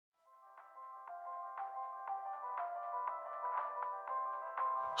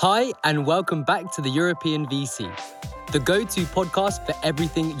Hi, and welcome back to the European VC, the go-to podcast for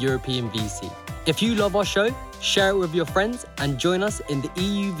everything European VC. If you love our show, share it with your friends and join us in the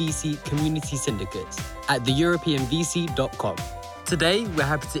EU VC community syndicates at theeuropeanvc.com. Today, we're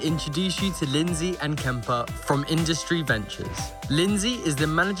happy to introduce you to Lindsay and Kemper from Industry Ventures. Lindsay is the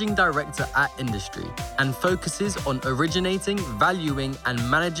managing director at Industry and focuses on originating, valuing, and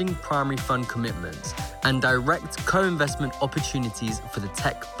managing primary fund commitments and direct co-investment opportunities for the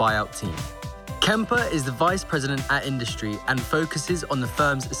tech buyout team. Kemper is the vice president at Industry and focuses on the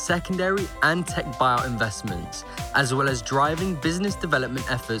firm's secondary and tech buyout investments, as well as driving business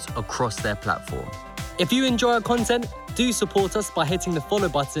development efforts across their platform. If you enjoy our content, do support us by hitting the follow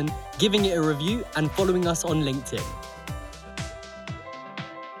button, giving it a review, and following us on LinkedIn.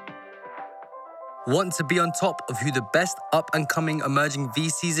 Want to be on top of who the best up-and-coming emerging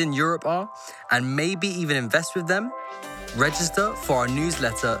VCs in Europe are, and maybe even invest with them? Register for our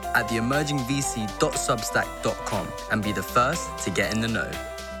newsletter at theemergingvc.substack.com and be the first to get in the know.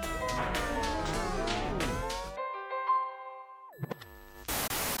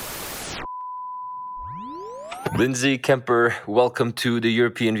 Lindsay, Kemper, welcome to the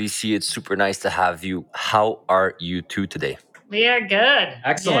European VC. It's super nice to have you. How are you two today? We are good.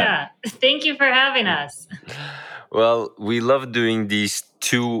 Excellent. Yeah. Thank you for having us. Well, we love doing these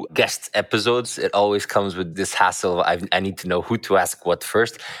two guest episodes. It always comes with this hassle. I need to know who to ask what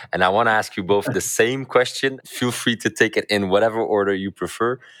first. And I want to ask you both the same question. Feel free to take it in whatever order you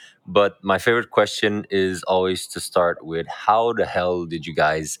prefer. But my favorite question is always to start with, how the hell did you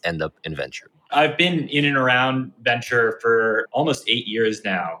guys end up in venture? I've been in and around venture for almost 8 years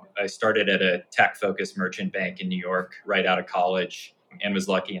now. I started at a tech-focused merchant bank in New York right out of college and was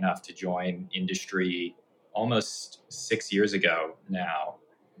lucky enough to join Industry almost 6 years ago now.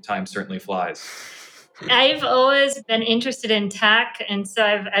 Time certainly flies. I've always been interested in tech, and so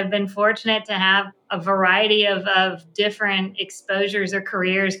I've been fortunate to have a variety of different exposures or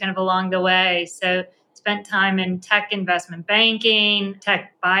careers kind of along the way. So spent time in tech investment banking,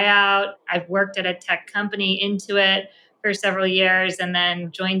 tech buyout. I've worked at a tech company, Intuit, for several years, and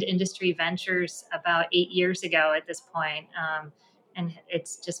then joined Industry Ventures about 8 years ago at this point. And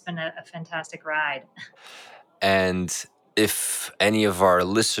it's just been a fantastic ride. And if any of our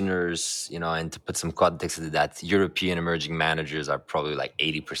listeners, and to put some context into that, European emerging managers are probably like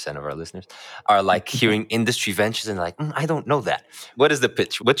 80% of our listeners, are like hearing Industry Ventures and like, I don't know that. What is the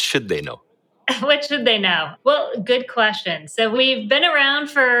pitch? What should they know? What should they know? Well, good question. So we've been around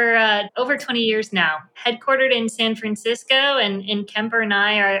for over 20 years now, headquartered in San Francisco, and Kemper and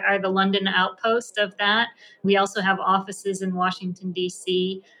I are the London outpost of that. We also have offices in Washington,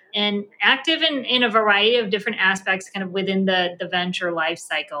 D.C., and active in a variety of different aspects kind of within the venture life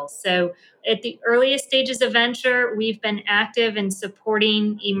cycle. So at the earliest stages of venture, we've been active in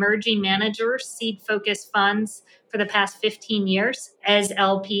supporting emerging managers, seed-focused funds, for the past 15 years as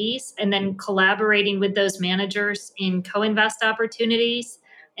LPs, and then collaborating with those managers in co-invest opportunities.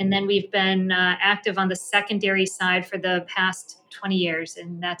 And then we've been active on the secondary side for the past 20 years.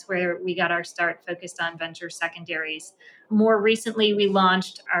 And that's where we got our start, focused on venture secondaries. More recently, we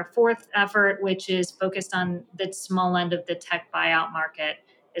launched our fourth effort, which is focused on the small end of the tech buyout market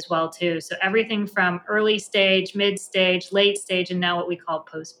as well, too. So everything from early stage, mid stage, late stage, and now what we call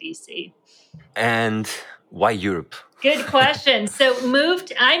post-VC. And why Europe? Good question. So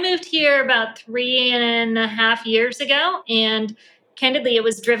I moved here about 3.5 years ago, and candidly, it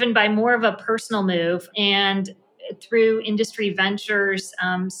was driven by more of a personal move. And through Industry Ventures,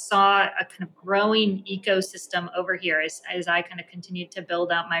 saw a kind of growing ecosystem over here as I kind of continued to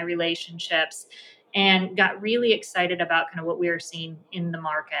build out my relationships, and got really excited about kind of what we were seeing in the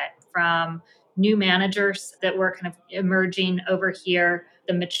market from new managers that were kind of emerging over here,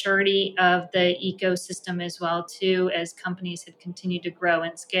 the maturity of the ecosystem as well, too, as companies had continued to grow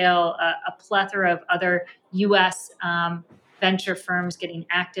and scale, a plethora of other U.S. Venture firms getting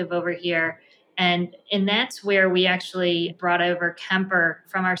active over here. And that's where we actually brought over Kemper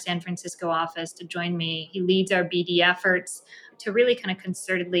from our San Francisco office to join me. He leads our BD efforts to really kind of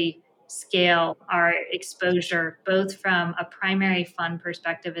concertedly scale our exposure, both from a primary fund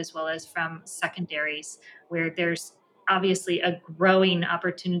perspective as well as from secondaries, where there's obviously a growing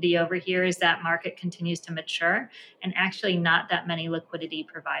opportunity over here as that market continues to mature, and actually not that many liquidity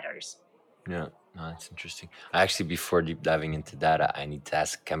providers. Yeah, no, that's interesting. Actually, before deep diving into that, I need to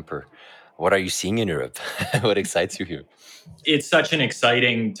ask Kemper, what are you seeing in Europe? What excites you here? It's such an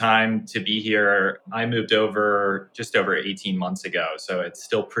exciting time to be here. I moved over just over 18 months ago, so it's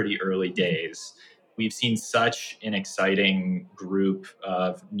still pretty early days. We've seen such an exciting group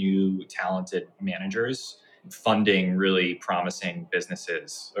of new talented managers funding really promising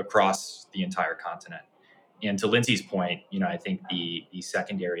businesses across the entire continent. And to Lindsay's point, I think the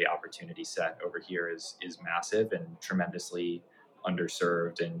secondary opportunity set over here is massive and tremendously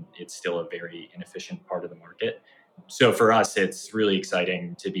underserved, and it's still a very inefficient part of the market. So for us, it's really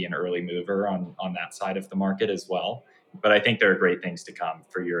exciting to be an early mover on that side of the market as well. But I think there are great things to come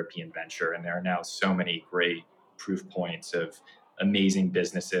for European venture, and there are now so many great proof points of amazing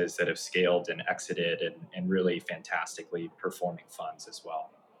businesses that have scaled and exited and really fantastically performing funds as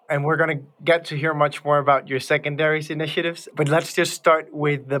well. And we're going to get to hear much more about your secondaries initiatives. But let's just start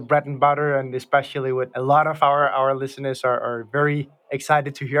with the bread and butter, and especially with a lot of our listeners are very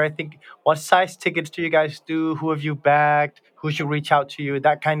excited to hear. I think, what size tickets do you guys do? Who have you backed? Who should reach out to you?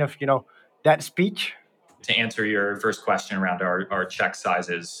 That kind of, that speech. To answer your first question around our check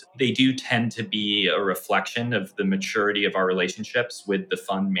sizes, they do tend to be a reflection of the maturity of our relationships with the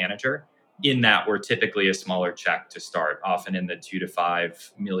fund manager. In that, we're typically a smaller check to start, often in the $2 to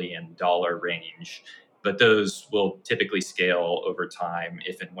 $5 million range. But those will typically scale over time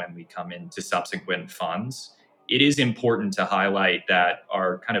if and when we come into subsequent funds. It is important to highlight that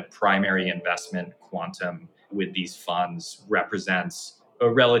our kind of primary investment quantum with these funds represents a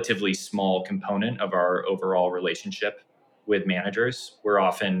relatively small component of our overall relationship with managers. We're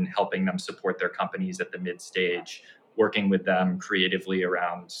often helping them support their companies at the mid stage, working with them creatively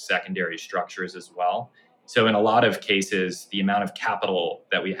around secondary structures as well. So in a lot of cases, the amount of capital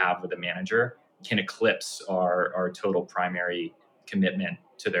that we have with a manager can eclipse our total primary commitment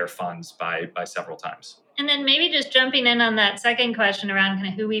to their funds by several times. And then maybe just jumping in on that second question around kind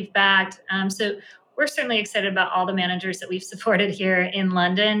of who we've backed. So we're certainly excited about all the managers that we've supported here in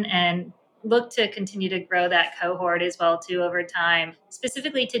London and look to continue to grow that cohort as well too over time.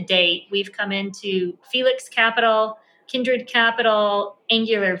 Specifically to date, we've come into Felix Capital, Kindred Capital,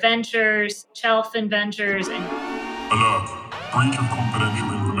 Angular Ventures, Chelfin Ventures, and Alert! Breach of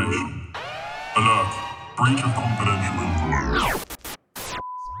confidential information. Alert! Breach of confidential information.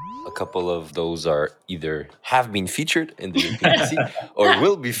 A couple of those are either have been featured in the European VC or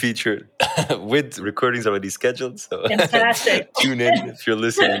will be featured with recordings already scheduled. So fantastic. Tune in if you're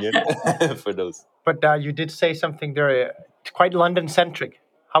listening in for those. But you did say something there, quite London-centric.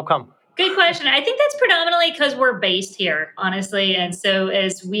 How come? Good question. I think that's predominantly because we're based here, honestly. And so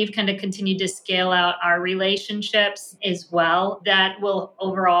as we've kind of continued to scale out our relationships as well, that will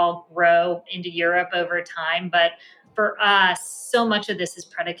overall grow into Europe over time. But for us, so much of this is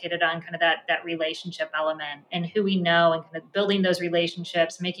predicated on kind of that relationship element and who we know and kind of building those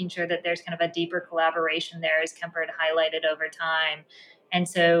relationships, making sure that there's kind of a deeper collaboration there, as Kemper had highlighted over time. And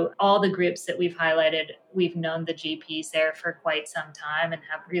so all the groups that we've highlighted, we've known the GPs there for quite some time and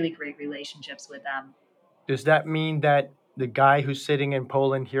have really great relationships with them. Does that mean that the guy who's sitting in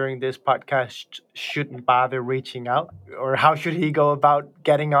Poland hearing this podcast shouldn't bother reaching out? Or how should he go about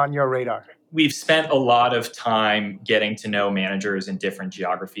getting on your radar? We've spent a lot of time getting to know managers in different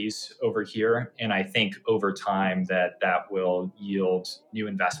geographies over here. And I think over time that will yield new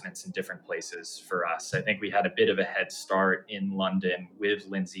investments in different places for us. I think we had a bit of a head start in London with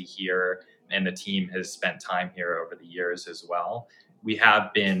Lindsay here, and the team has spent time here over the years as well. We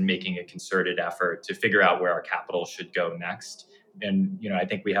have been making a concerted effort to figure out where our capital should go next. And, I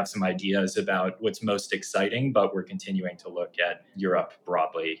think we have some ideas about what's most exciting, but we're continuing to look at Europe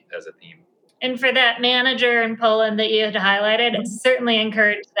broadly as a theme. And for that manager in Poland that you had highlighted, certainly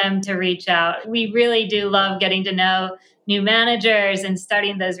encourage them to reach out. We really do love getting to know new managers and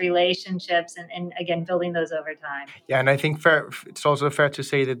starting those relationships and again, building those over time. Yeah, and I think it's also fair to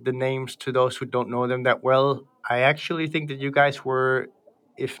say that the names, to those who don't know them that well, I actually think that you guys were,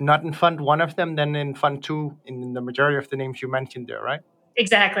 if not in Fund 1 of them, then in Fund 2, in the majority of the names you mentioned there, right?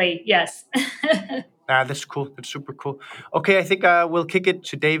 Exactly, yes. That's cool. That's super cool. Okay, I think we'll kick it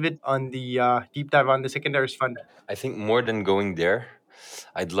to David on the deep dive on the secondaries fund. I think more than going there,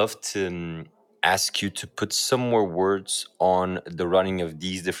 I'd love to ask you to put some more words on the running of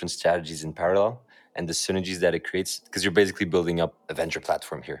these different strategies in parallel and the synergies that it creates, because you're basically building up a venture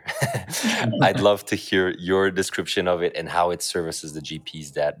platform here. I'd love to hear your description of it and how it services the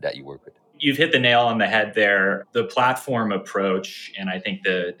GPs that you work with. You've hit the nail on the head there. The platform approach, and I think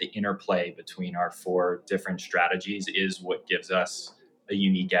the interplay between our 4 different strategies is what gives us a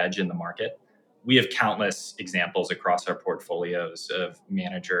unique edge in the market. We have countless examples across our portfolios of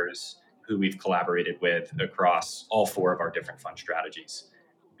managers who we've collaborated with across all 4 of our different fund strategies.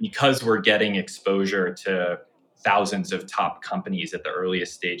 Because we're getting exposure to thousands of top companies at the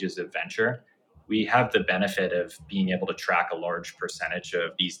earliest stages of venture, we have the benefit of being able to track a large percentage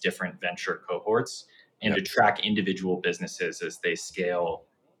of these different venture cohorts and to track individual businesses as they scale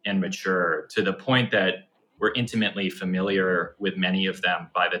and mature to the point that we're intimately familiar with many of them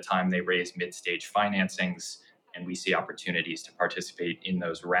by the time they raise mid-stage financings, and we see opportunities to participate in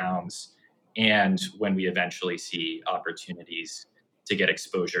those rounds. And when we eventually see opportunities to get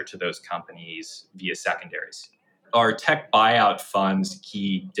exposure to those companies via secondaries. Our tech buyout fund's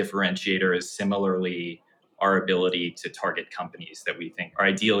key differentiator is similarly our ability to target companies that we think are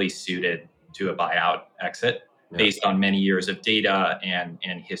ideally suited to a buyout exit based on many years of data and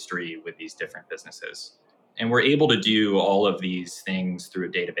history with these different businesses. And we're able to do all of these things through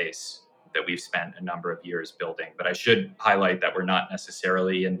a database that we've spent a number of years building. But I should highlight that we're not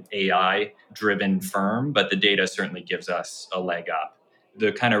necessarily an AI-driven firm, but the data certainly gives us a leg up.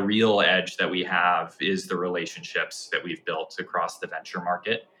 The kind of real edge that we have is the relationships that we've built across the venture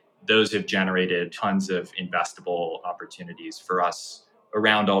market. Those have generated tons of investable opportunities for us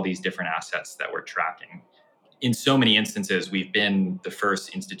around all these different assets that we're tracking. In so many instances, we've been the first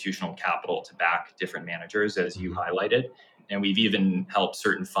institutional capital to back different managers, as you highlighted. And we've even helped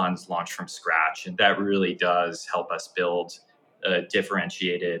certain funds launch from scratch. And that really does help us build a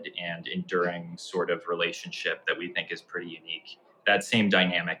differentiated and enduring sort of relationship that we think is pretty unique. That same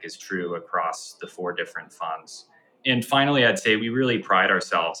dynamic is true across the 4 different funds. And finally, I'd say we really pride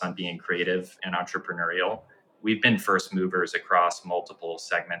ourselves on being creative and entrepreneurial. We've been first movers across multiple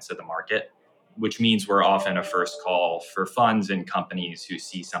segments of the market, which means we're often a first call for funds and companies who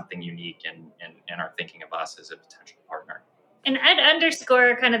see something unique and are thinking of us as a potential partner. And I'd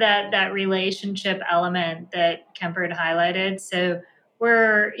underscore kind of that relationship element that Kemper had highlighted. So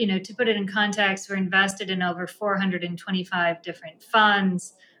we're, to put it in context, we're invested in over 425 different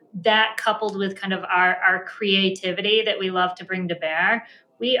funds. That coupled with kind of our creativity that we love to bring to bear,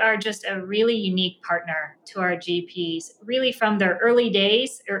 we are just a really unique partner to our GPs, really from their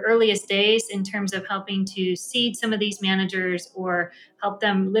earliest days in terms of helping to seed some of these managers or help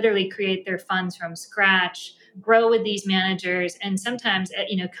them literally create their funds from scratch, grow with these managers, and sometimes,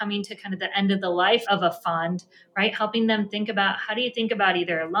 coming to kind of the end of the life of a fund, right? Helping them think about how do you think about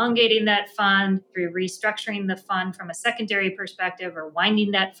either elongating that fund through restructuring the fund from a secondary perspective or winding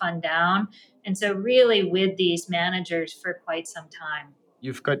that fund down. And so really with these managers for quite some time.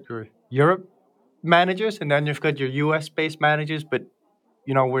 You've got your Europe managers and then you've got your US based managers, but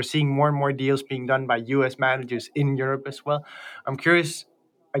we're seeing more and more deals being done by US managers in Europe as well. I'm curious,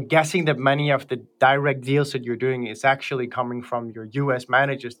 I'm guessing that many of the direct deals that you're doing is actually coming from your US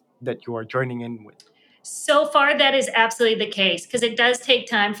managers that you are joining in with. So far, that is absolutely the case because it does take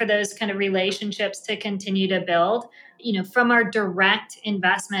time for those kind of relationships to continue to build. From our direct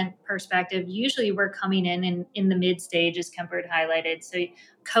investment perspective, usually we're coming in the mid stage, as Kemper had highlighted. So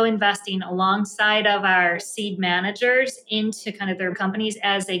co-investing alongside of our seed managers into kind of their companies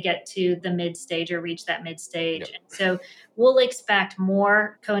as they get to the mid stage or reach that mid stage. Yep. So we'll expect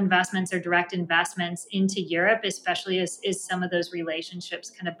more co-investments or direct investments into Europe, especially as some of those relationships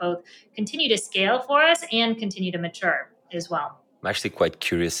kind of both continue to scale for us and continue to mature as well. I'm actually quite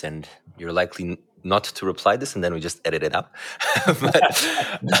curious, and you're likely not to reply this, and then we just edit it out. But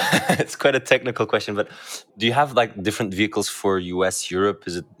it's quite a technical question. But do you have like different vehicles for US, Europe?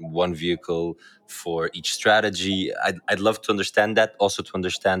 Is it one vehicle for each strategy? I'd love to understand that. Also to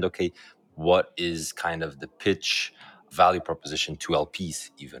understand, okay, what is kind of the pitch value proposition to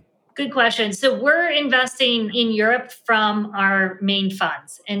LPs even? Good question. So we're investing in Europe from our main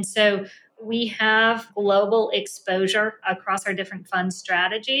funds. And so we have global exposure across our different fund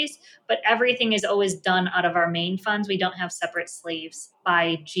strategies, but everything is always done out of our main funds. We don't have separate sleeves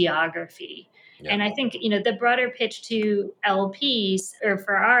by geography. Yeah. And I think, the broader pitch to LPs or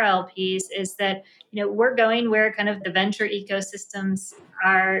for our LPs is that, we're going where kind of the venture ecosystems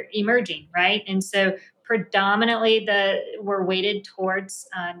are emerging, right? And so predominantly we're weighted towards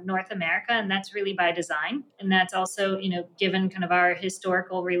North America, and that's really by design. And that's also, given kind of our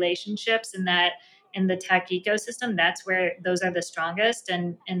historical relationships in the tech ecosystem, that's where those are the strongest.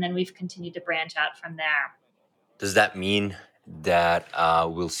 And then we've continued to branch out from there. Does that mean that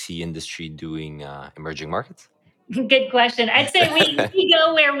we'll see industry doing emerging markets? Good question. I'd say we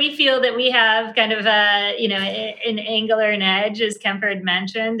go where we feel that we have kind of an angle or an edge, as Kemper had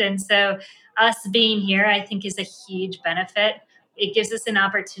mentioned. And so us being here, I think, is a huge benefit. It gives us an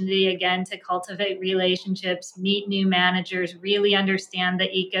opportunity, again, to cultivate relationships, meet new managers, really understand the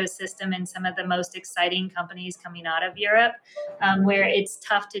ecosystem and some of the most exciting companies coming out of Europe, where it's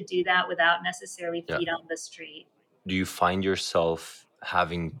tough to do that without necessarily feet on the street. Do you find yourself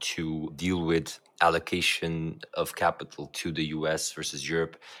having to deal with allocation of capital to the US versus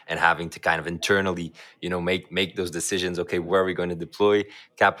Europe and having to kind of internally, make those decisions? Okay, where are we going to deploy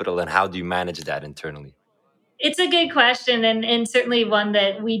capital and how do you manage that internally? It's a good question and certainly one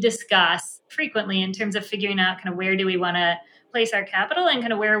that we discuss. frequently in terms of figuring out kind of where do we want to place our capital and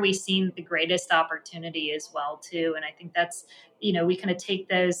kind of where are we seeing the greatest opportunity as well too. And I think that's, we kind of take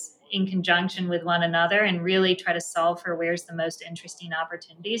those in conjunction with one another and really try to solve for where's the most interesting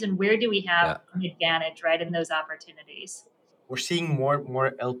opportunities and where do we have an advantage, right, in those opportunities. We're seeing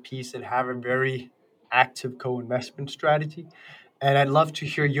more LPs that have a very active co-investment strategy. And I'd love to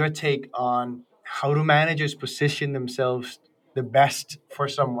hear your take on how do managers position themselves the best for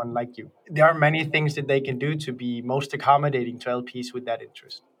someone like you. There are many things that they can do to be most accommodating to LPs with that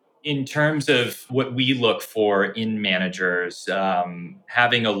interest. In terms of what we look for in managers,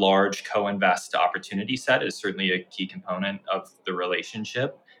 having a large co-invest opportunity set is certainly a key component of the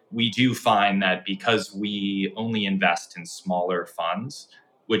relationship. We do find that because we only invest in smaller funds,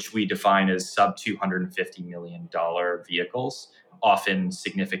 which we define as sub $250 million vehicles, often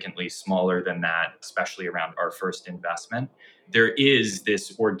significantly smaller than that, especially around our first investment, there is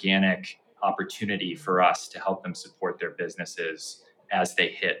this organic opportunity for us to help them support their businesses as they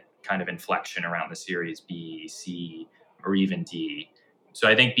hit kind of inflection around the Series B, C, or even D. So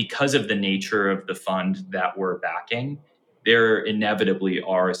I think because of the nature of the fund that we're backing, there inevitably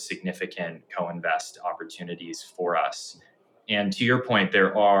are significant co-invest opportunities for us. And to your point,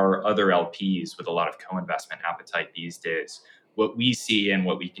 there are other LPs with a lot of co-investment appetite these days. What we see and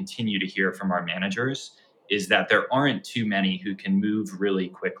what we continue to hear from our managers is that there aren't too many who can move really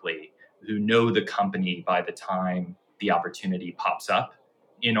quickly, who know the company by the time the opportunity pops up.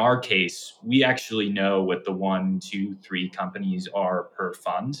 In our case, we actually know what the 1, 2, 3 companies are per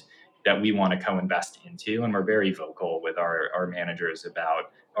fund that we want to co-invest into. And we're very vocal with our managers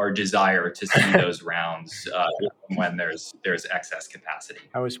about our desire to see those rounds when there's excess capacity.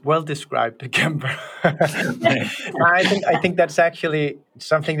 I was well described, Kemper. I think that's actually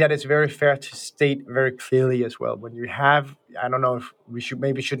something that is very fair to state very clearly as well. When you have, I don't know if we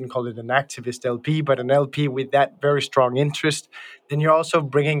shouldn't call it an activist LP, but an LP with that very strong interest, then you're also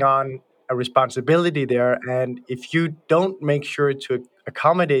bringing on a responsibility there. And if you don't make sure to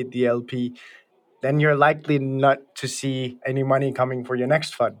accommodate the LP, then you're likely not to see any money coming for your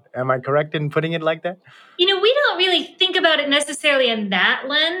next fund. Am I correct in putting it like that? We don't really think about it necessarily in that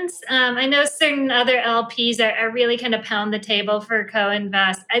lens. I know certain other LPs are really kind of pound the table for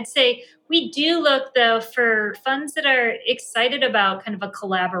co-invest. I'd say we do look, though, for funds that are excited about kind of a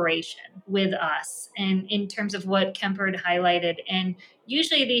collaboration with us and in terms of what Kemper had highlighted. And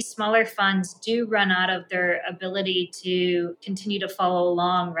usually these smaller funds do run out of their ability to continue to follow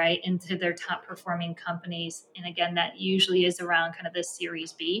along, right, into their top performing companies. And again, that usually is around kind of the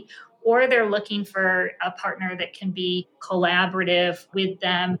Series B, or they're looking for a partner that can be collaborative with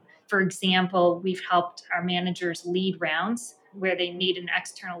them. For example, we've helped our managers lead rounds where they need an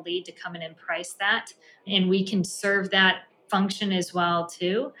external lead to come in and price that. And we can serve that function as well,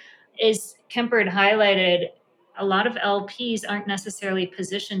 too. As Kemper had highlighted, a lot of LPs aren't necessarily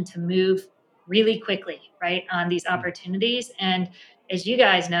positioned to move really quickly, right, on these opportunities. And as you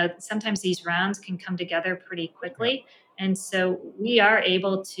guys know, sometimes these rounds can come together pretty quickly. And so we are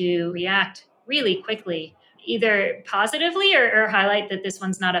able to react really quickly, either positively or highlight that this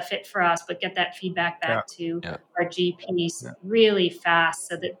one's not a fit for us, but get that feedback back to our GPs really fast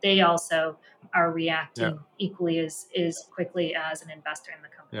so that they also are reacting equally as quickly as an investor in the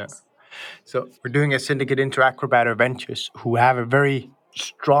companies. So we're doing a syndicate into Acrobat Ventures, who have a very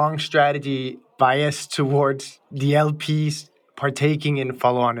strong strategy bias towards the LPs partaking in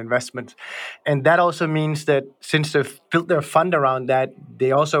follow-on investments. And that also means that since they've built their fund around that,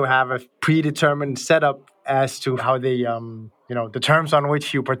 they also have a predetermined setup as to how they, the terms on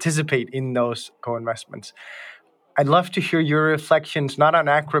which you participate in those co-investments. I'd love to hear your reflections, not on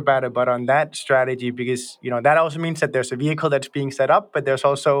Acrobat, but on that strategy, because, that also means that there's a vehicle that's being set up, but there's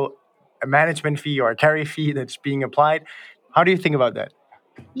also a management fee or a carry fee that's being applied. How do you think about that?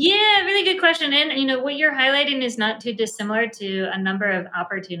 Yeah, really good question. And, what you're highlighting is not too dissimilar to a number of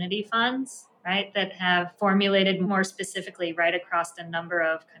opportunity funds, right, that have formulated more specifically right across a number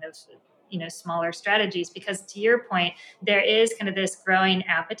of kind of, smaller strategies. Because to your point, there is kind of this growing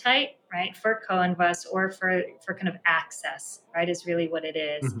appetite, right, for co-invest or for kind of access, right, is really what it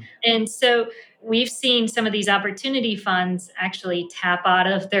is. Mm-hmm. And so we've seen some of these opportunity funds actually tap out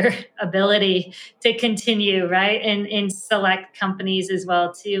of their ability to continue, right, in select companies as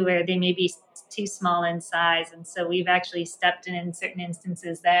well, too, where they may be too small in size. And so we've actually stepped in certain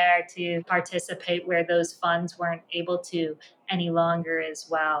instances there to participate where those funds weren't able to any longer as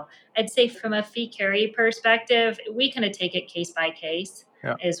well. I'd say from a fee carry perspective, we kind of take it case by case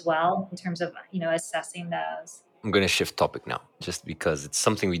as well in terms of, assessing those. I'm going to shift topic now, just because it's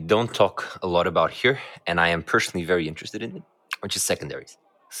something we don't talk a lot about here, and I am personally very interested in it, which is secondaries.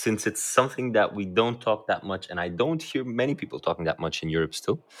 since it's something that we don't talk that much, and I don't hear many people talking that much in Europe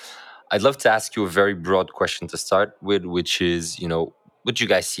still, I'd love to ask you a very broad question to start with, which is, what you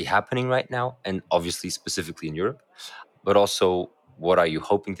guys see happening right now, and obviously specifically in Europe, but also what are you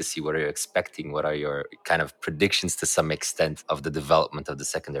hoping to see? What are you expecting? What are your kind of predictions to some extent of the development of the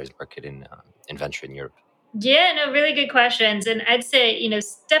secondaries market in venture in Europe? Yeah, no, really good questions. And I'd say,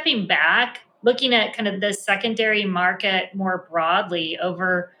 stepping back, looking at kind of the secondary market more broadly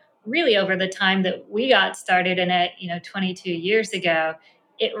over the time that we got started in it, 22 years ago,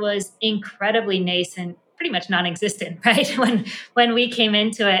 it was incredibly nascent, pretty much non-existent, right? When we came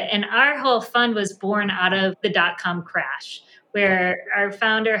into it. And our whole fund was born out of the dot-com crash, where our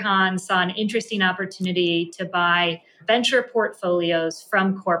founder Hans saw an interesting opportunity to buy venture portfolios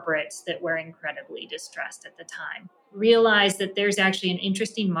from corporates that were incredibly distressed at the time. Realized that there's actually an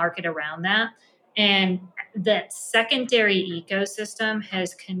interesting market around that. And that secondary ecosystem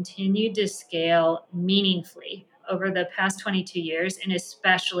has continued to scale meaningfully over the past 22 years, and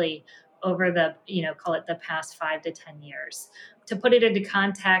especially over the, call it the past 5 to 10 years. To put it into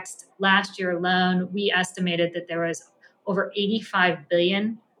context, last year alone, we estimated that there was over 85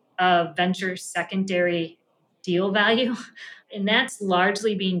 billion of venture secondary deal value. And that's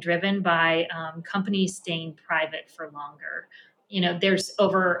largely being driven by companies staying private for longer. There's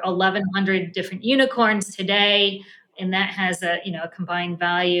over 1,100 different unicorns today, and that has a combined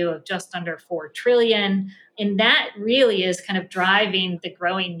value of just under 4 trillion. And that really is kind of driving the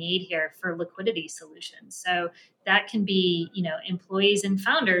growing need here for liquidity solutions. So that can be, employees and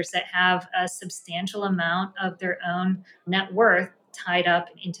founders that have a substantial amount of their own net worth tied up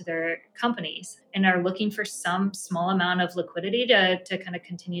into their companies and are looking for some small amount of liquidity to kind of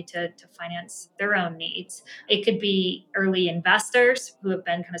continue to finance their own needs. It could be early investors who have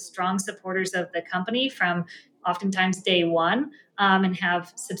been kind of strong supporters of the company from oftentimes day one, and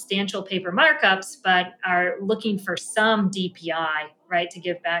have substantial paper markups, but are looking for some DPI, right, to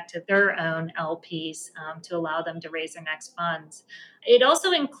give back to their own LPs, to allow them to raise their next funds. It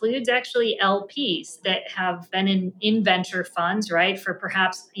also includes actually LPs that have been in venture funds, right, for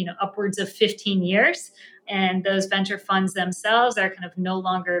perhaps, upwards of 15 years. And those venture funds themselves are kind of no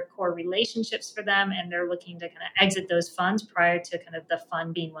longer core relationships for them. And they're looking to kind of exit those funds prior to kind of the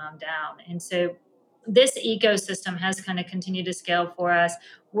fund being wound down. And so this ecosystem has kind of continued to scale for us.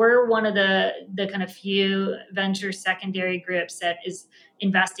 We're one of the kind of few venture secondary groups that is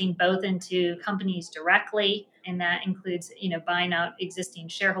investing both into companies directly, and that includes, buying out existing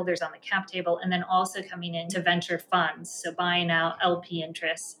shareholders on the cap table, and then also coming into venture funds, so buying out LP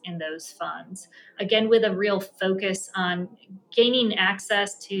interests in those funds. Again, with a real focus on gaining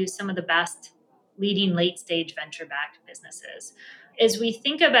access to some of the best leading late stage venture backed businesses. As we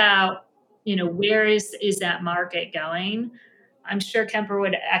think about where is that market going? I'm sure Kemper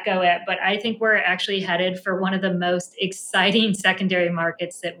would echo it, but I think we're actually headed for one of the most exciting secondary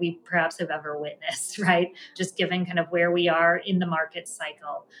markets that we perhaps have ever witnessed, right? Just given kind of where we are in the market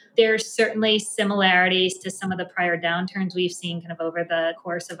cycle. There's certainly similarities to some of the prior downturns we've seen kind of over the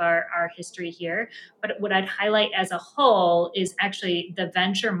course of our history here. But what I'd highlight as a whole is actually the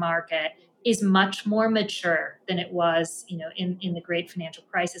venture market is much more mature than it was, in the great financial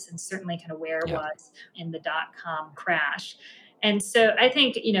crisis, and certainly kind of where it was in the dot-com crash. And so I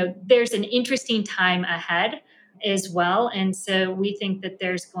think, there's an interesting time ahead as well. And so we think that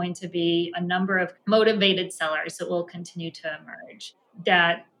there's going to be a number of motivated sellers that will continue to emerge.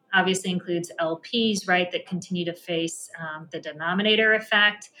 That obviously includes LPs, right, that continue to face the denominator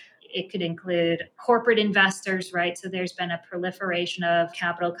effect. It could include corporate investors, right? So there's been a proliferation of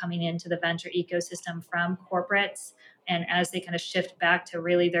capital coming into the venture ecosystem from corporates. And as they kind of shift back to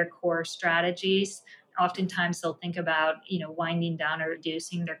really their core strategies, oftentimes they'll think about, winding down or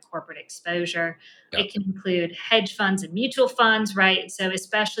reducing their corporate exposure. It can include hedge funds and mutual funds, right? So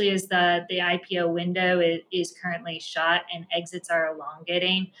especially as the IPO window is currently shut and exits are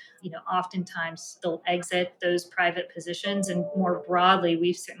elongating, oftentimes they'll exit those private positions. And more broadly,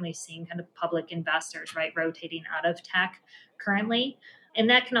 we've certainly seen kind of public investors, right, rotating out of tech currently. And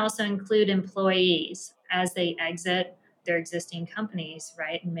that can also include employees as they exit their existing companies,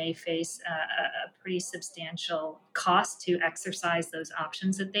 right, and may face a pretty substantial cost to exercise those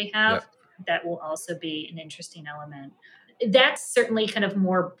options that they have. That will also be an interesting element. That's certainly kind of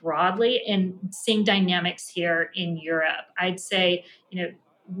more broadly, and seeing dynamics here in Europe. I'd say,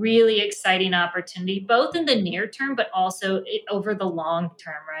 really exciting opportunity, both in the near term, but also over the long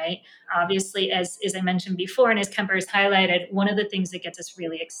term, right? Obviously, as I mentioned before, and as Kemper has highlighted, one of the things that gets us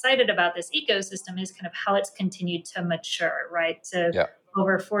really excited about this ecosystem is kind of how it's continued to mature, right? So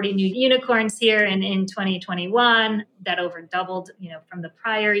over 40 new unicorns here in 2021 that over doubled, from the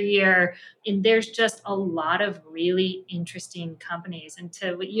prior year. And there's just a lot of really interesting companies. And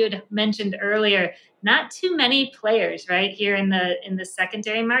to what you had mentioned earlier, not too many players right here in the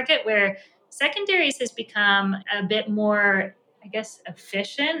secondary market, where secondaries has become a bit more, I guess,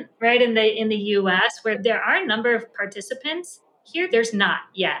 efficient, right? In the US, where there are a number of participants. Here, there's not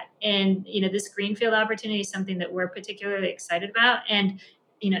yet. And, this greenfield opportunity is something that we're particularly excited about. And,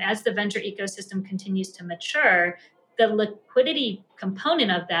 as the venture ecosystem continues to mature, the liquidity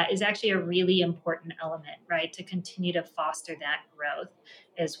component of that is actually a really important element, right? To continue to foster that growth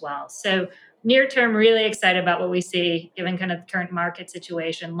as well. So near term, really excited about what we see given kind of the current market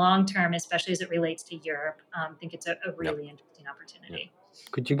situation. Long term, especially as it relates to Europe, I think it's a really interesting opportunity.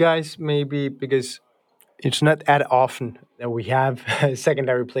 Could you guys maybe, because it's not that often that we have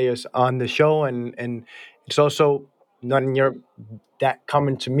secondary players on the show, and it's also not in Europe that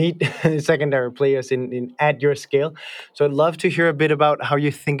common to meet secondary players in at your scale. So I'd love to hear a bit about how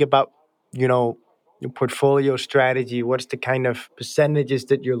you think about, your portfolio strategy. What's the kind of percentages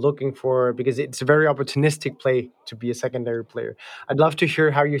that you're looking for? Because it's a very opportunistic play to be a secondary player. I'd love to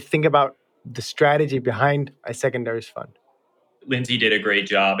hear how you think about the strategy behind a secondaries fund. Lindsay did a great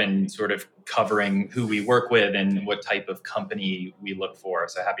job in sort of covering who we work with and what type of company we look for.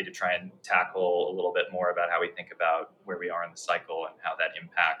 So happy to try and tackle a little bit more about how we think about where we are in the cycle and how that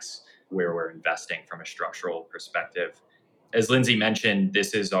impacts where we're investing from a structural perspective. As Lindsay mentioned,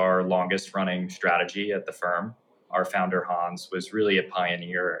 this is our longest running strategy at the firm. Our founder, Hans, was really a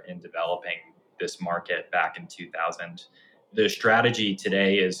pioneer in developing this market back in 2000. The strategy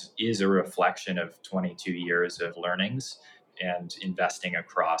today is a reflection of 22 years of learnings and investing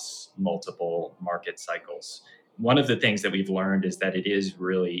across multiple market cycles. One of the things that we've learned is that it is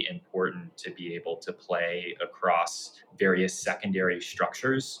really important to be able to play across various secondary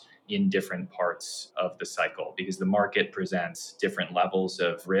structures in different parts of the cycle, because the market presents different levels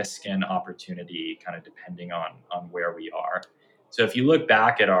of risk and opportunity kind of depending on where we are. So if you look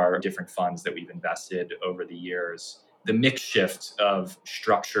back at our different funds that we've invested over the years, the mix shift of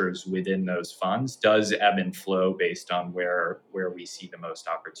structures within those funds does ebb and flow based on where we see the most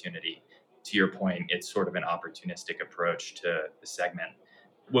opportunity. To your point, it's sort of an opportunistic approach to the segment.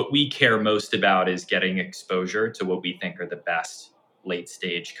 What we care most about is getting exposure to what we think are the best late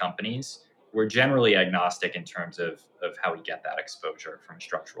stage companies. We're generally agnostic in terms of how we get that exposure from a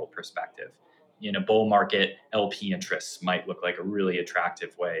structural perspective. In a bull market, LP interests might look like a really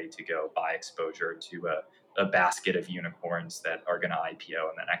attractive way to go buy exposure to a basket of unicorns that are going to IPO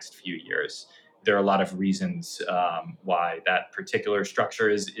in the next few years. There are a lot of reasons why that particular structure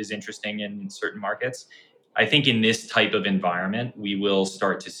is interesting in certain markets. I think in this type of environment, we will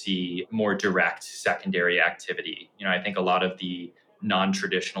start to see more direct secondary activity. I think a lot of the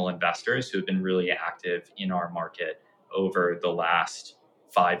non-traditional investors who have been really active in our market over the last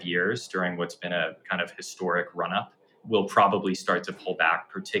 5 years during what's been a kind of historic run-up will probably start to pull back,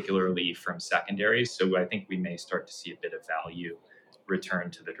 particularly from secondaries. So I think we may start to see a bit of value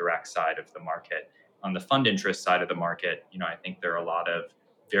return to the direct side of the market. On the fund interest side of the market, I think there are a lot of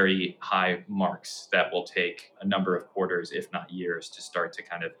very high marks that will take a number of quarters, if not years, to start to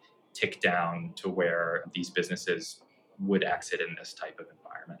kind of tick down to where these businesses would exit in this type of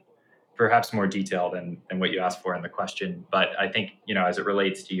environment. Perhaps more detail than what you asked for in the question. But I think, as it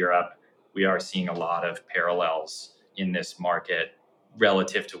relates to Europe, we are seeing a lot of parallels in this market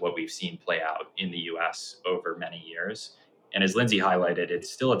relative to what we've seen play out in the US over many years. And as Lindsay highlighted, it's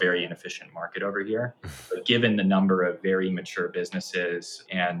still a very inefficient market over here. But given the number of very mature businesses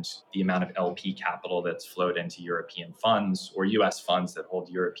and the amount of LP capital that's flowed into European funds or US funds that hold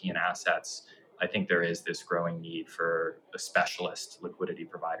European assets, I think there is this growing need for a specialist liquidity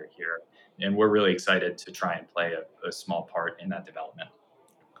provider here. And we're really excited to try and play a small part in that development.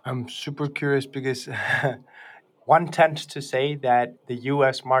 I'm super curious because one tends to say that the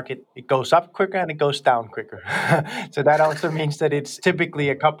US market, it goes up quicker and it goes down quicker. So that also means that it's typically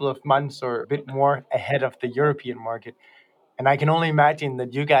a couple of months or a bit more ahead of the European market. And I can only imagine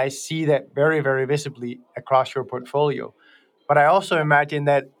that you guys see that very, very visibly across your portfolio. But I also imagine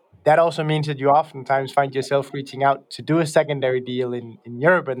that also means that you oftentimes find yourself reaching out to do a secondary deal in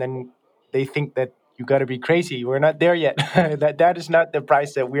Europe, and then they think that you got to be crazy. We're not there yet. that is not the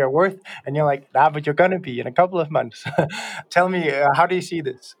price that we are worth. And you're like, nah, but you're going to be in a couple of months. Tell me, how do you see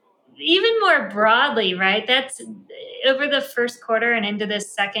this? Even more broadly, right? That's over the first quarter and into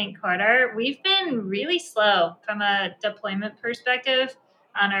this second quarter, we've been really slow from a deployment perspective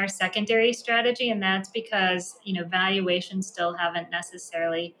on our secondary strategy. And that's because, valuations still haven't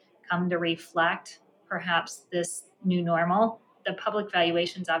necessarily come to reflect perhaps this new normal the public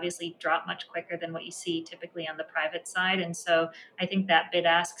valuations obviously drop much quicker than what you see typically on the private side. And so I think that bid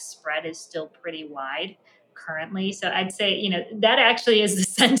ask spread is still pretty wide currently. So I'd say, that actually is the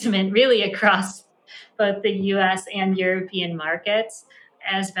sentiment really across both the US and European markets.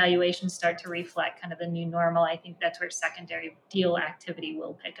 As valuations start to reflect kind of the new normal, I think that's where secondary deal activity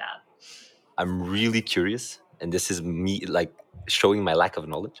will pick up. I'm really curious, and this is me like showing my lack of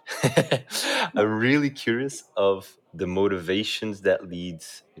knowledge. I'm really curious of the motivations that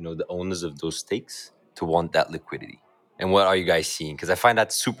leads, the owners of those stakes to want that liquidity. And what are you guys seeing? Because I find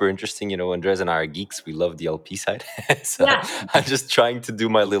that super interesting. Andres and I are geeks. We love the LP side. So Yeah. I'm just trying to do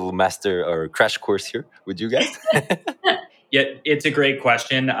my little master or crash course here with you guys. Yeah, it's a great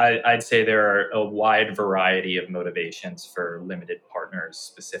question. I'd say there are a wide variety of motivations for limited partners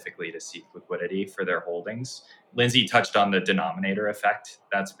specifically to seek liquidity for their holdings. Lindsay touched on the denominator effect.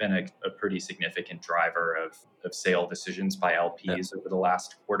 That's been a pretty significant driver of sale decisions by LPs over the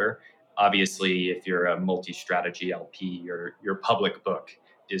last quarter. Obviously, if you're a multi-strategy LP, your public book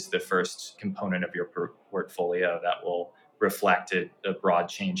is the first component of your portfolio that will reflect a broad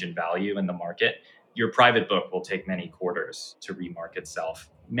change in value in the market. Your private book will take many quarters to remark itself.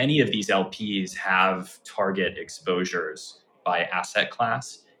 Many of these LPs have target exposures by asset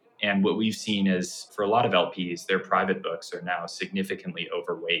class. And what we've seen is for a lot of LPs, their private books are now significantly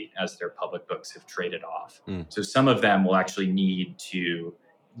overweight as their public books have traded off. So some of them will actually need to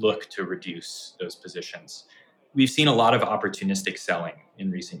look to reduce those positions. We've seen a lot of opportunistic selling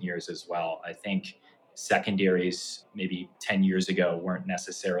in recent years as well. I think secondaries maybe 10 years ago weren't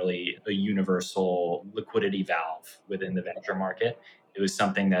necessarily a universal liquidity valve within the venture market. It was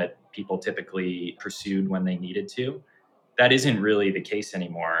something that people typically pursued when they needed to. That isn't really the case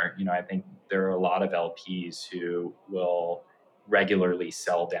anymore. I think there are a lot of LPs who will regularly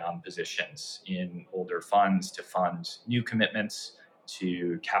sell down positions in older funds to fund new commitments,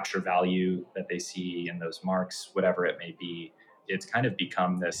 to capture value that they see in those marks, whatever it may be. It's kind of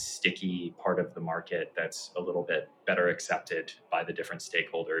become this sticky part of the market that's a little bit better accepted by the different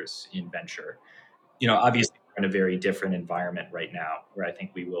stakeholders in venture. Obviously, we're in a very different environment right now where I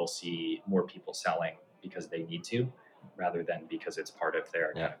think we will see more people selling because they need to, rather than because it's part of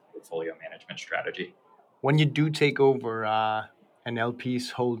their kind of portfolio management strategy. When you do take over an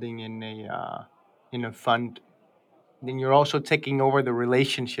LP's holding in a fund, then you're also taking over the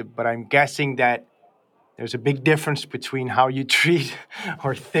relationship. But I'm guessing that there's a big difference between how you treat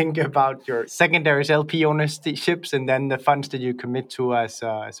or think about your secondaries LP ownerships and then the funds that you commit to as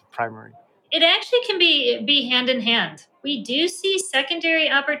a primary. It actually can be hand in hand. We do see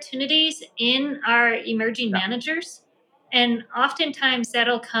secondary opportunities in our emerging managers. And oftentimes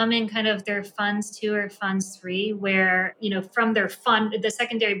that'll come in kind of their funds 2 or funds 3, where, from their fund, the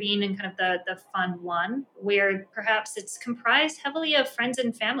secondary being in kind of the fund 1, where perhaps it's comprised heavily of friends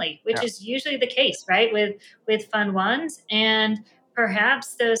and family, which is usually the case, right? With fund 1s. And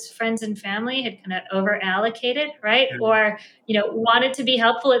perhaps those friends and family had kind of over allocated, right? Or, wanted to be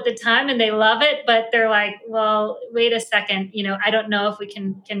helpful at the time and they love it, but they're like, well, wait a second, I don't know if we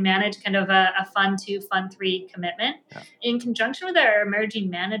can manage kind of a fund 2, fund 3 commitment. In conjunction with our emerging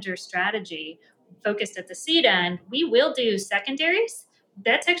manager strategy focused at the seed end, we will do secondaries.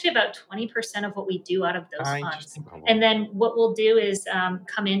 That's actually about 20% of what we do out of those funds. And then what we'll do is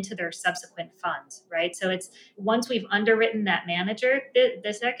come into their subsequent funds, right? So it's once we've underwritten that manager,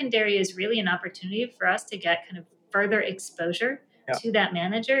 the secondary is really an opportunity for us to get kind of further exposure to that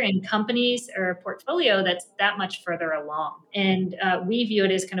manager and companies or a portfolio that's that much further along. And we view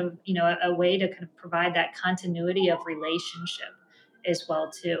it as kind of, a way to kind of provide that continuity of relationship as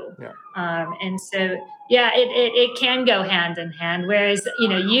well too. And so, it can go hand in hand. Whereas,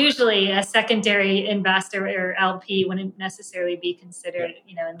 usually a secondary investor or LP wouldn't necessarily be considered,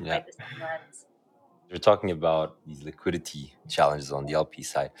 in quite the same lens. We're talking about these liquidity challenges on the LP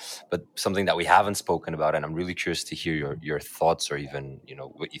side, but something that we haven't spoken about, and I'm really curious to hear your thoughts or even,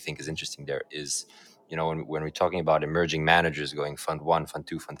 what you think is interesting there is, when we're talking about emerging managers going fund 1, fund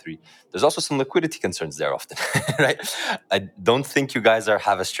 2, fund 3, there's also some liquidity concerns there often, right? I don't think you guys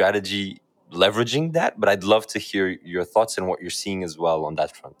have a strategy leveraging that, but I'd love to hear your thoughts and what you're seeing as well on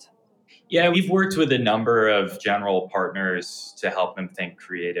that front. Yeah, we've worked with a number of general partners to help them think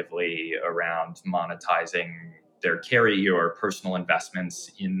creatively around monetizing their carry or personal investments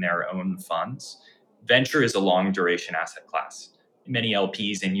in their own funds. Venture is a long duration asset class. Many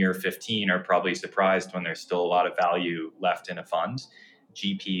LPs in year 15 are probably surprised when there's still a lot of value left in a fund.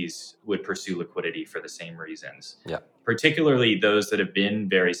 GPs would pursue liquidity for the same reasons. Particularly those that have been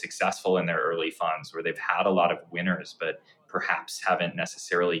very successful in their early funds where they've had a lot of winners, but perhaps haven't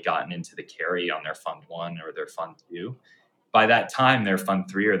necessarily gotten into the carry on their fund 1 or their fund 2. by that time, their fund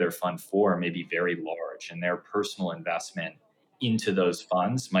 3 or their fund 4 may be very large, and their personal investment into those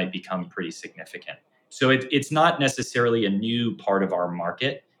funds might become pretty significant. So it's not necessarily a new part of our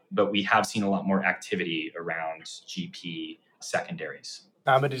market, but we have seen a lot more activity around GP secondaries.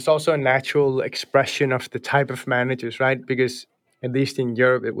 But it's also a natural expression of the type of managers, right? Because at least in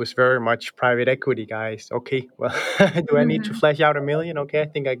Europe, it was very much private equity guys. Okay, well, do I need to flesh out $1 million? Okay, I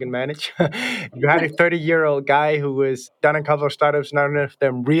think I can manage. You had a 30-year-old guy who was done a couple of startups. None of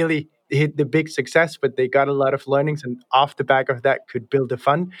them really hit the big success, but they got a lot of learnings, and off the back of that, could build a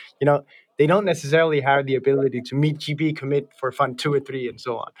fund. They don't necessarily have the ability to meet GP commit for fund 2 or 3 and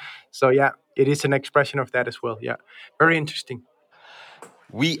so on. So yeah, it is an expression of that as well. Yeah, very interesting.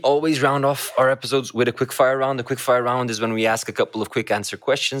 We always round off our episodes with a quick fire round. The quick fire round is when we ask a couple of quick answer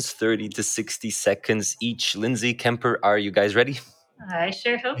questions, 30 to 60 seconds each. Lindsay, Kemper, are you guys ready? I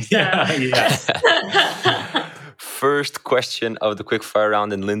sure hope so. Yes. First question of the quick fire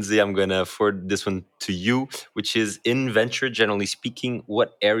round, and Lindsay, I'm going to forward this one to you, which is, in venture, generally speaking,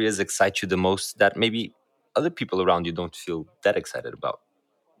 what areas excite you the most that maybe other people around you don't feel that excited about?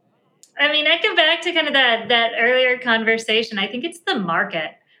 I mean, I come back to kind of that earlier conversation. I think it's the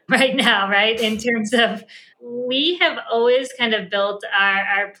market right now, right? In terms of, we have always kind of built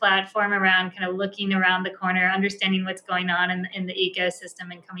our platform around kind of looking around the corner, understanding what's going on in the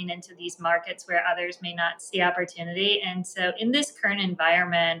ecosystem, and coming into these markets where others may not see opportunity. And so in this current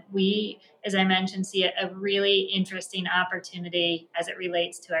environment, we, as I mentioned, see a really interesting opportunity as it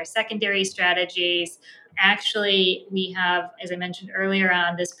relates to our secondary strategies. Actually, we have, as I mentioned earlier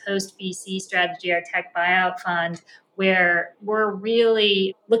on, this post VC strategy, our tech buyout fund, where we're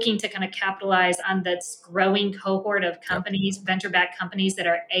really looking to kind of capitalize on this growing cohort of companies, venture-backed companies that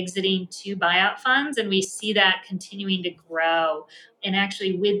are exiting to buyout funds. And we see that continuing to grow. And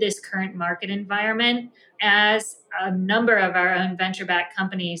actually, with this current market environment, as a number of our own venture-backed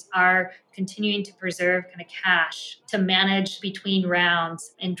companies are continuing to preserve kind of cash to manage between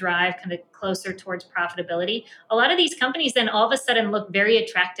rounds and drive kind of closer towards profitability, a lot of these companies then all of a sudden look very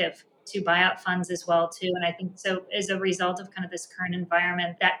attractive to buyout funds as well too. And I think so as a result of kind of this current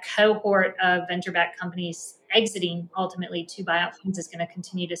environment, that cohort of venture-backed companies exiting ultimately to buyout funds is going to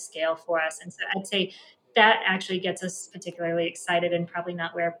continue to scale for us. And so I'd say that actually gets us particularly excited, and probably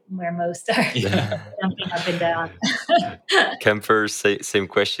not where most are jumping up and down. Kemper, same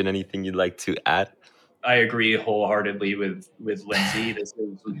question. Anything you'd like to add? I agree wholeheartedly with Lindsay.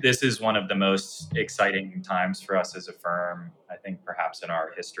 This is one of the most exciting times for us as a firm, I think, perhaps in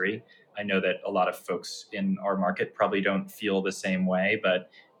our history. I know that a lot of folks in our market probably don't feel the same way, but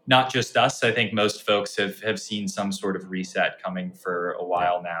not just us. I think most folks have seen some sort of reset coming for a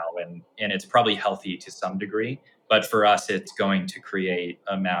while now, and it's probably healthy to some degree. But for us, it's going to create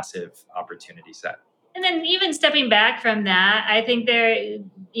a massive opportunity set. And then even stepping back from that, I think there,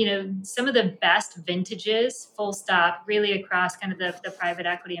 some of the best vintages, full stop, really across kind of the private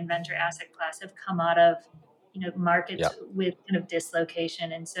equity and venture asset class have come out of, markets with kind of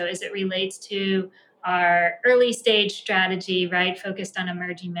dislocation. And so as it relates to our early stage strategy, right, focused on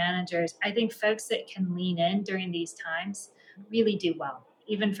emerging managers, I think folks that can lean in during these times really do well.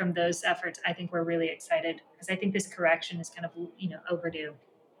 Even from those efforts, I think we're really excited because I think this correction is kind of, overdue.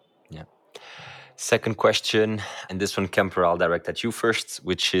 Yeah. Second question, and this one, Kemper, I'll direct at you first,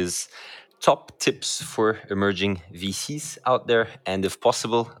 which is top tips for emerging VCs out there. And if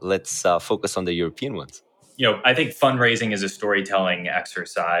possible, let's focus on the European ones. I think fundraising is a storytelling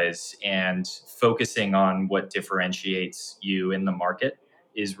exercise, and focusing on what differentiates you in the market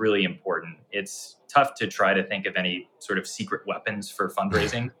is really important. It's tough to try to think of any sort of secret weapons for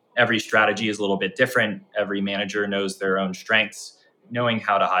fundraising. Every strategy is a little bit different. Every manager knows their own strengths. Knowing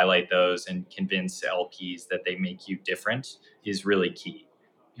how to highlight those and convince LPs that they make you different is really key.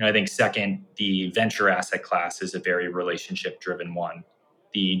 I think second, the venture asset class is a very relationship-driven one.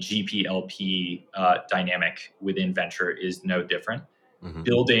 The GP-LP dynamic within venture is no different. Mm-hmm.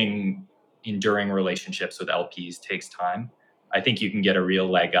 Building enduring relationships with LPs takes time. I think you can get a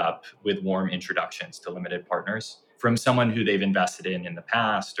real leg up with warm introductions to limited partners from someone who they've invested in the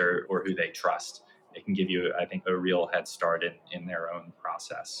past or who they trust. It can give you, I think, a real head start in their own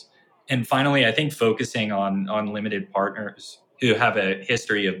process. And finally, I think focusing on limited partners who have a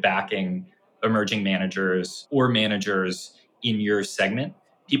history of backing emerging managers or managers in your segment,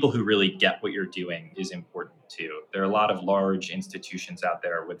 people who really get what you're doing, is important too. There are a lot of large institutions out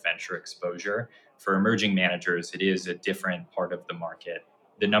there with venture exposure. For emerging managers, it is a different part of the market.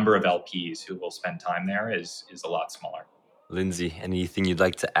 The number of LPs who will spend time there is a lot smaller. Lindsay, anything you'd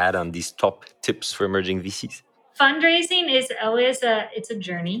like to add on these top tips for emerging VCs? fundraising is always it's a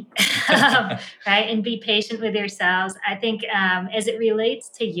journey, right? And be patient with yourselves. I think as it relates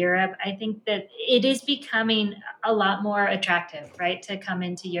to Europe, I think that it is becoming a lot more attractive, right, to come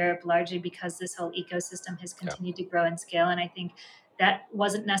into Europe, largely because this whole ecosystem has continued to grow and scale. And I think that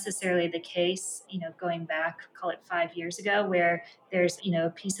wasn't necessarily the case, going back, call it 5 years ago, where there's, a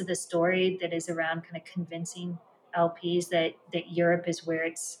piece of the story that is around kind of convincing LPs that Europe is where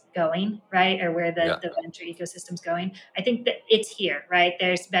it's going, right? Or where the venture ecosystem's going. I think that it's here, right?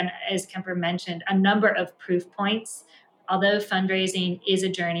 There's been, as Kemper mentioned, a number of proof points. Although fundraising is a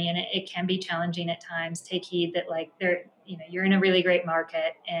journey and it can be challenging at times, take heed that you're in a really great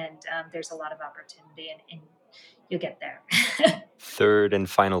market and there's a lot of opportunity and you'll get there. Third and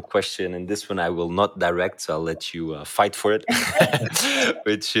final question, and this one I will not direct, so I'll let you fight for it,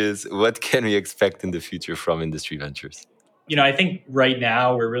 which is, what can we expect in the future from Industry Ventures? I think right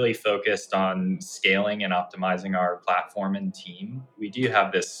now we're really focused on scaling and optimizing our platform and team. We do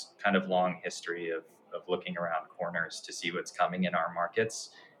have this kind of long history of looking around corners to see what's coming in our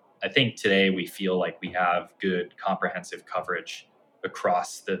markets. I think today we feel like we have good comprehensive coverage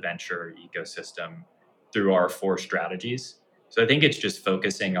across the venture ecosystem through our 4 strategies. So I think it's just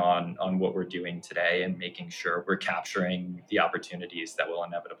focusing on what we're doing today and making sure we're capturing the opportunities that will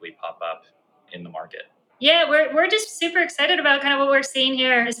inevitably pop up in the market. Yeah, we're just super excited about kind of what we're seeing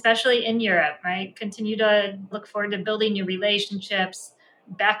here, especially in Europe, right? Continue to look forward to building new relationships,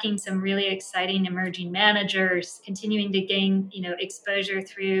 backing some really exciting emerging managers, continuing to gain, exposure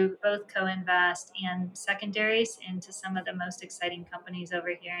through both co-invest and secondaries into some of the most exciting companies over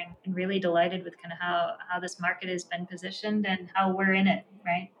here, and really delighted with kind of how this market has been positioned and how we're in it,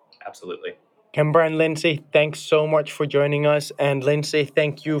 right? Absolutely. Kemper and Lindsay, thanks so much for joining us. And Lindsay,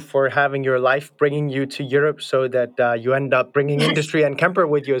 thank you for having your life bringing you to Europe so that you end up bringing Industry and Kemper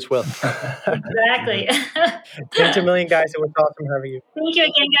with you as well. Exactly. Thanks a million, guys. It was awesome having you. Thank you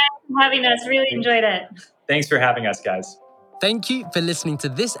again, guys, for having us. Really enjoyed it. Thanks for having us, guys. Thank you for listening to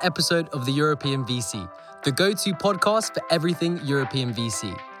this episode of the European VC, the go-to podcast for everything European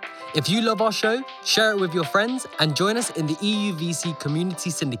VC. If you love our show, share it with your friends and join us in the EU VC community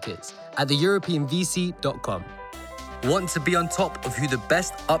syndicates at theeuropeanvc.com. Want to be on top of who the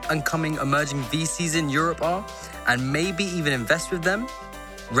best up-and-coming emerging VCs in Europe are and maybe even invest with them?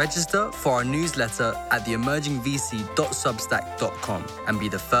 Register for our newsletter at theemergingvc.substack.com and be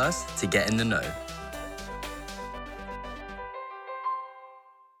the first to get in the know.